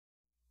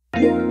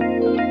You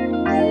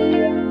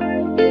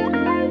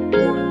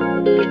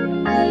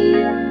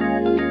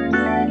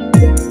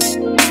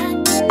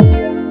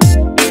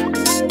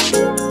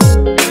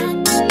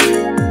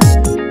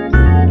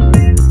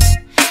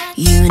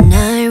and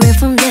I, we're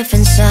from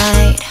different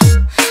side.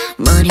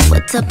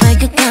 머리부터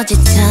발끝까지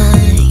다,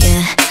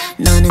 yeah.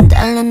 너는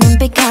달라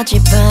눈빛까지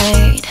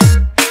bright.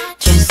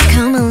 Just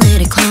come a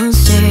little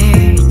closer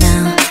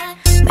now.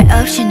 말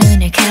없이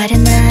눈을 가려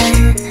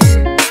난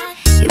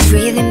You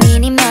breathing me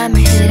네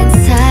맘을 흐린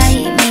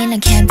사이 Me I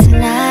can't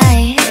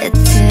deny it.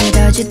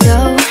 들어줘도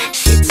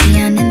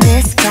싫지 않은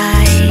this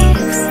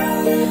vibes.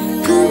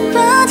 푹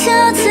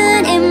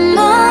빠져든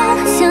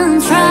emotion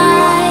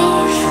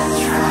drive.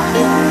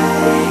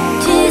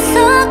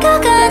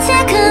 뒤섞여가지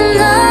그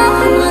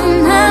너와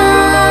나.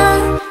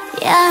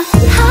 Yeah.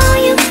 How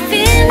you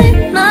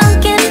feeling?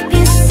 맘께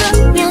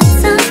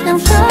비스며드는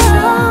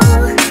flow.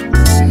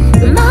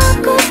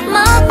 먹고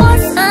my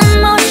voice and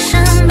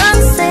motion 난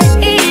say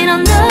it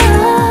on the.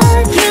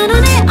 You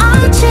know 내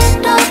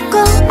어지럽고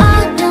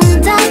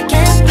아름답게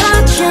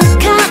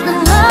퍼져가는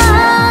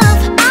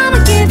love. I'ma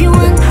give you 1,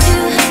 2,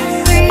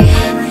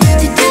 3.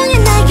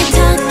 뒤틀린 나에게 더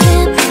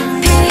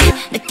깊이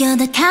느껴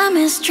the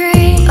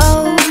chemistry.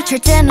 Oh,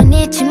 절대 넌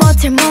잊지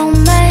못할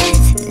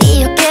moment.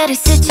 네 어깨를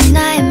스친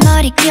나의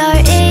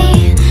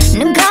머릿결이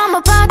눈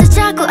감아봐도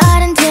자꾸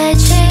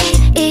아른대지.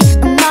 이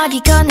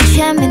음악이 걷는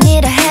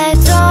최면이라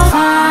해도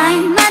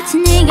Fine. 마치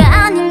네가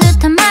아닌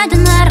듯한 말도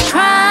나를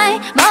cry.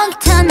 먹이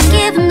타는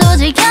기분도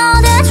즐겨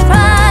that's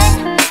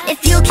right.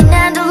 If you can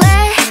handle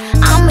it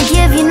I'ma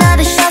give you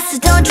another shot so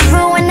don't you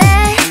ruin it.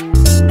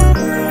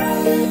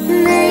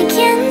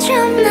 내겐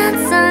좀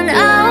낯선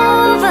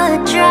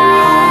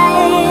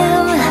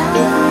overdrive.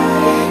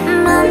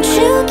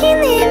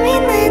 멈추긴 이미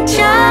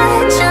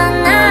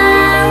늦었잖아.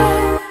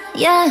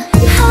 Yeah.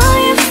 How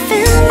you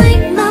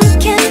feeling?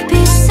 맘께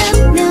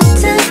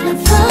비스며드는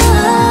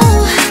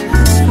flow.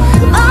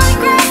 I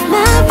grab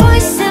my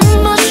voice and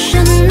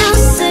motion now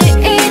say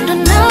it on.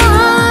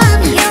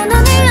 You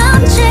know 내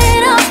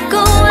어지럽고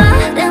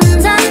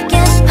아름답게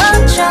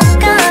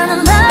퍼져가는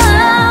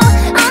love.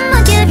 I'ma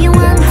give you 1,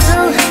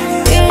 2,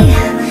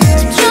 3.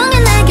 집중해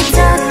내게 더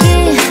깊이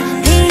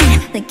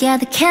느껴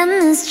the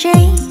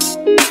chemistry.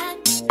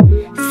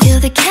 Feel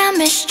the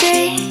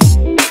chemistry.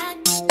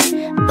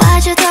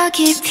 빠져 더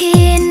깊이